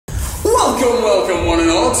Welcome one and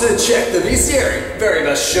all to Check the Bestiary, very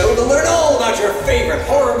best show to learn all about your favorite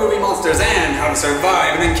horror movie monsters and how to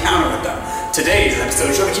survive an encounter with them. Today's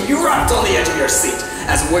episode is sure to keep you wrapped on the edge of your seat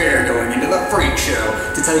as we're going into the freak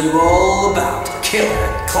show to tell you all about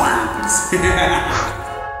killer clowns.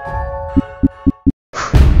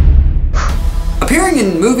 Appearing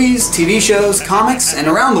in movies, TV shows, comics, and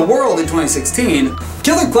around the world in 2016,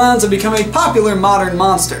 killer clowns have become a popular modern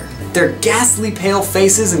monster. Their ghastly pale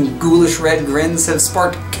faces and ghoulish red grins have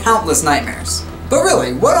sparked countless nightmares. But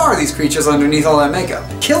really, what are these creatures underneath all that makeup?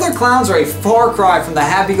 Killer clowns are a far cry from the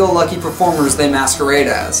happy-go-lucky performers they masquerade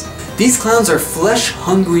as. These clowns are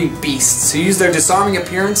flesh-hungry beasts who use their disarming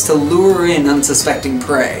appearance to lure in unsuspecting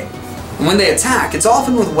prey. And when they attack, it's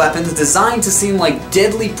often with weapons designed to seem like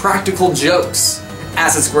deadly practical jokes.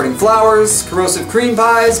 Acid-squirting flowers, corrosive cream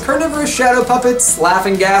pies, carnivorous shadow puppets,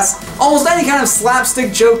 laughing gas, almost any kind of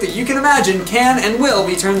slapstick joke that you can imagine can and will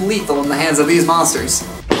be turned lethal in the hands of these monsters.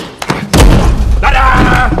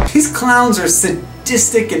 These clowns are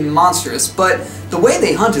sadistic and monstrous, but the way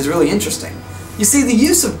they hunt is really interesting. You see, the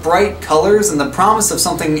use of bright colors and the promise of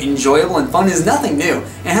something enjoyable and fun is nothing new,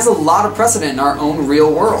 and has a lot of precedent in our own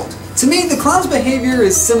real world. To me, the clown's behavior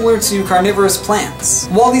is similar to carnivorous plants.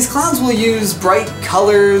 While these clowns will use bright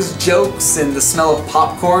colors, jokes, and the smell of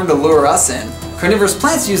popcorn to lure us in, carnivorous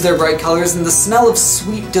plants use their bright colors and the smell of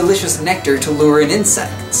sweet, delicious nectar to lure in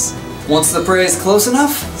insects. Once the prey is close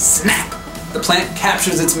enough, snap! The plant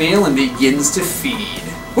captures its meal and begins to feed.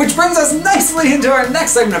 Which brings us nicely into our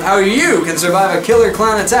next segment of how you can survive a killer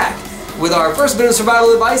clown attack. With our first bit of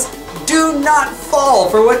survival advice, do not fall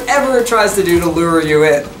for whatever it tries to do to lure you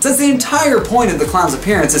in. Since the entire point of the clown's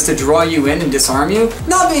appearance is to draw you in and disarm you,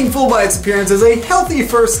 not being fooled by its appearance is a healthy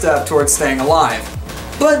first step towards staying alive.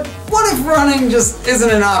 But what if running just isn't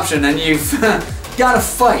an option and you've gotta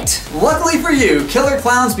fight? Luckily for you, killer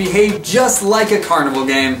clowns behave just like a carnival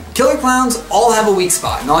game. Killer clowns all have a weak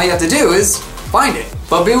spot, and all you have to do is find it.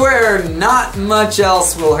 But beware, not much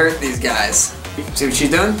else will hurt these guys. See what she's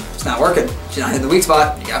doing? It's not working. She's not hitting the weak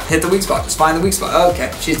spot. You gotta hit the weak spot. Just find the weak spot. Okay,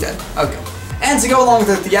 she's dead. Okay. And to go along with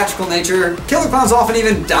their theatrical nature, killer clowns often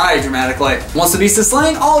even die dramatically. Once the beast is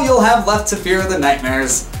slain, all you'll have left to fear are the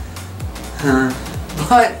nightmares.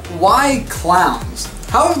 But why clowns?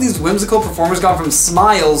 How have these whimsical performers gone from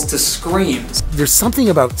smiles to screams? There's something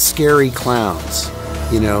about scary clowns,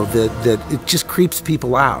 you know, that it just creeps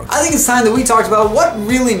people out. I think it's time that we talked about what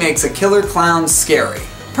really makes a killer clown scary.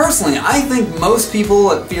 Personally, I think most people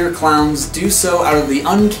that fear clowns do so out of the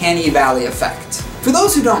uncanny valley effect. For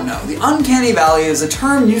those who don't know, the uncanny valley is a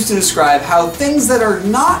term used to describe how things that are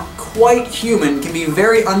not quite human can be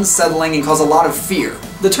very unsettling and cause a lot of fear.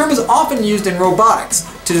 The term is often used in robotics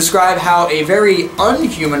to describe how a very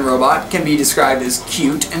unhuman robot can be described as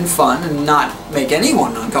cute and fun and not make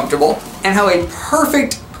anyone uncomfortable, and how a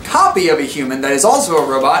perfect copy of a human that is also a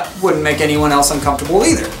robot wouldn't make anyone else uncomfortable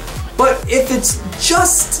either. But if it's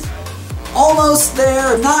just almost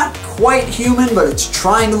there, not quite human, but it's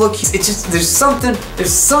trying to look, it's just, there's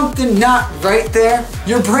something not right there,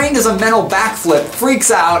 your brain does a mental backflip, freaks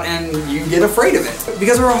out, and you get afraid of it.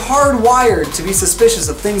 Because we're hardwired to be suspicious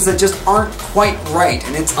of things that just aren't quite right,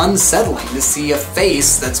 and it's unsettling to see a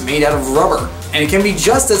face that's made out of rubber. And it can be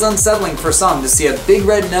just as unsettling for some to see a big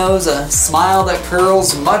red nose, a smile that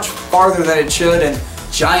curls much farther than it should, and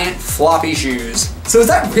giant floppy shoes. So is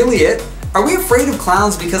that really it? Are we afraid of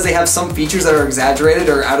clowns because they have some features that are exaggerated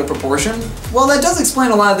or out of proportion? Well, that does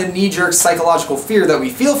explain a lot of the knee-jerk psychological fear that we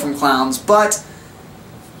feel from clowns, but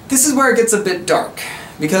this is where it gets a bit dark,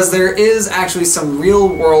 because there is actually some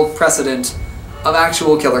real-world precedent of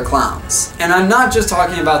actual killer clowns. And I'm not just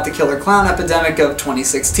talking about the killer clown epidemic of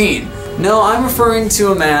 2016. No, I'm referring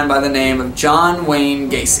to a man by the name of John Wayne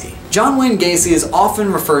Gacy. John Wayne Gacy is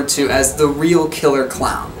often referred to as the real killer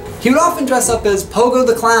clown. He would often dress up as Pogo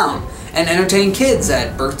the Clown and entertain kids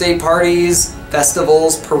at birthday parties,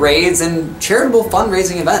 festivals, parades, and charitable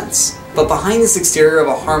fundraising events. But behind this exterior of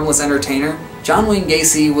a harmless entertainer, John Wayne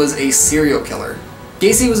Gacy was a serial killer.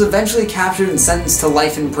 Gacy was eventually captured and sentenced to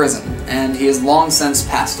life in prison, and he has long since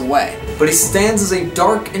passed away. But he stands as a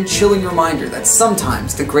dark and chilling reminder that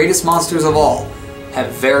sometimes the greatest monsters of all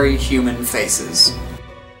have very human faces.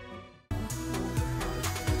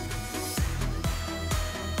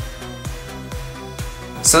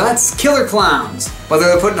 So that's killer clowns. Whether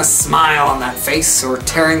they're putting a smile on that face or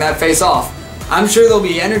tearing that face off, I'm sure there'll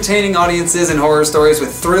be entertaining audiences and horror stories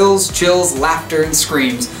with thrills, chills, laughter, and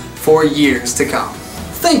screams for years to come.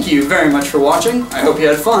 Thank you very much for watching. I hope you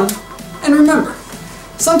had fun. And remember,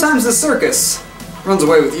 sometimes the circus runs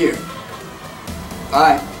away with you.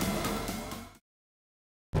 Bye.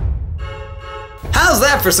 How's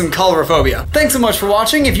that for some colorophobia? Thanks so much for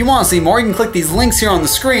watching. If you want to see more, you can click these links here on the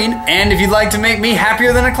screen. And if you'd like to make me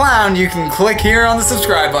happier than a clown, you can click here on the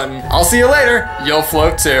subscribe button. I'll see you later. You'll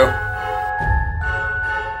float too.